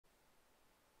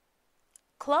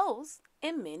Clothes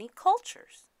in Many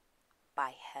Cultures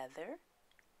by Heather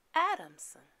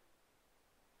Adamson.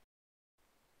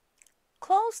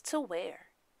 Clothes to wear.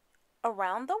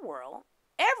 Around the world,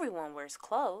 everyone wears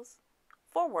clothes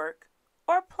for work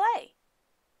or play.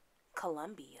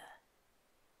 Colombia.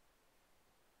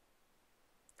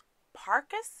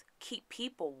 Parkas keep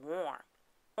people warm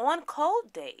on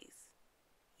cold days.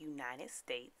 United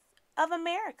States of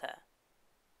America.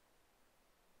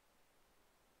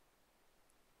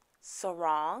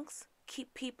 Sarongs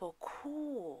keep people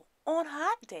cool on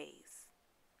hot days.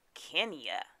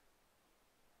 Kenya.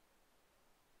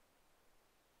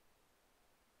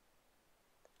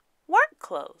 Work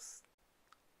clothes.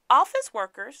 Office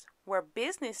workers wear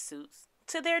business suits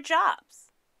to their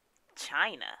jobs.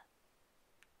 China.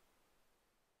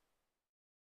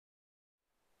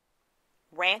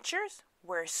 Ranchers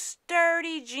wear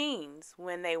sturdy jeans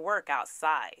when they work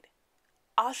outside.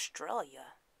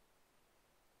 Australia.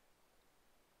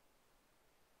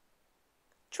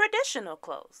 Traditional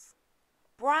clothes.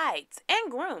 Brides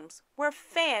and grooms wear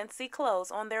fancy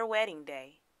clothes on their wedding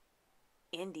day.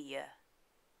 India.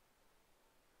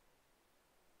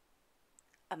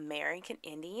 American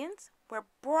Indians wear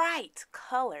bright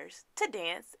colors to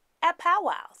dance at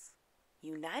powwows.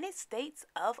 United States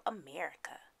of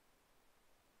America.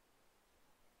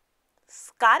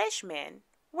 Scottish men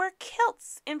wear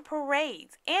kilts in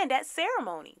parades and at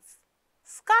ceremonies.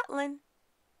 Scotland.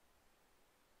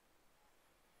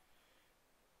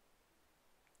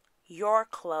 Your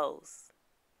clothes.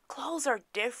 Clothes are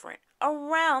different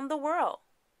around the world.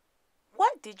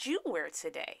 What did you wear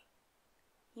today?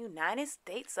 United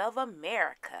States of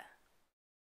America.